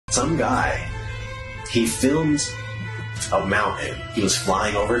Some guy, he filmed a mountain. He was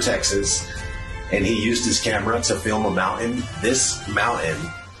flying over Texas, and he used his camera to film a mountain. This mountain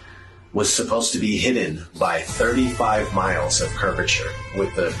was supposed to be hidden by 35 miles of curvature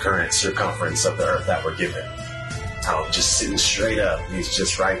with the current circumference of the Earth that we're given. Just sitting straight up. He's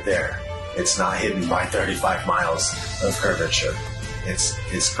just right there. It's not hidden by 35 miles of curvature.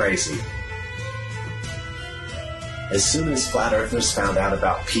 It's crazy. As soon as flat earthers found out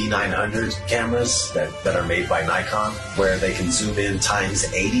about P900 cameras that are made by Nikon, where they can zoom in times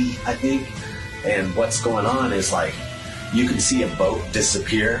 80, I think, and what's going on is like, you can see a boat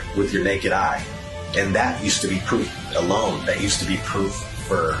disappear with your naked eye. And that used to be proof alone. That used to be proof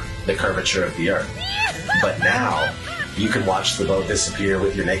for the curvature of the Earth. But now, you can watch the boat disappear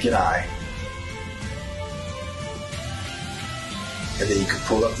with your naked eye. And then you can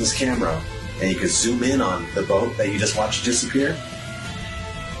pull up this camera and you can zoom in on the boat that you just watched disappear.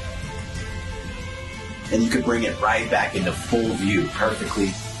 And you can bring it right back into full view,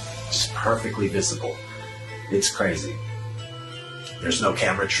 just perfectly visible. It's crazy. There's no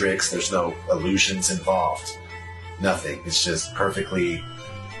camera tricks, there's no illusions involved. Nothing. It's just perfectly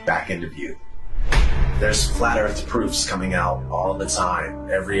back into view. There's flat earth proofs coming out all the time,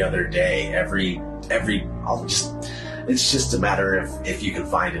 every other day, it's just a matter of if you can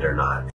find it or not.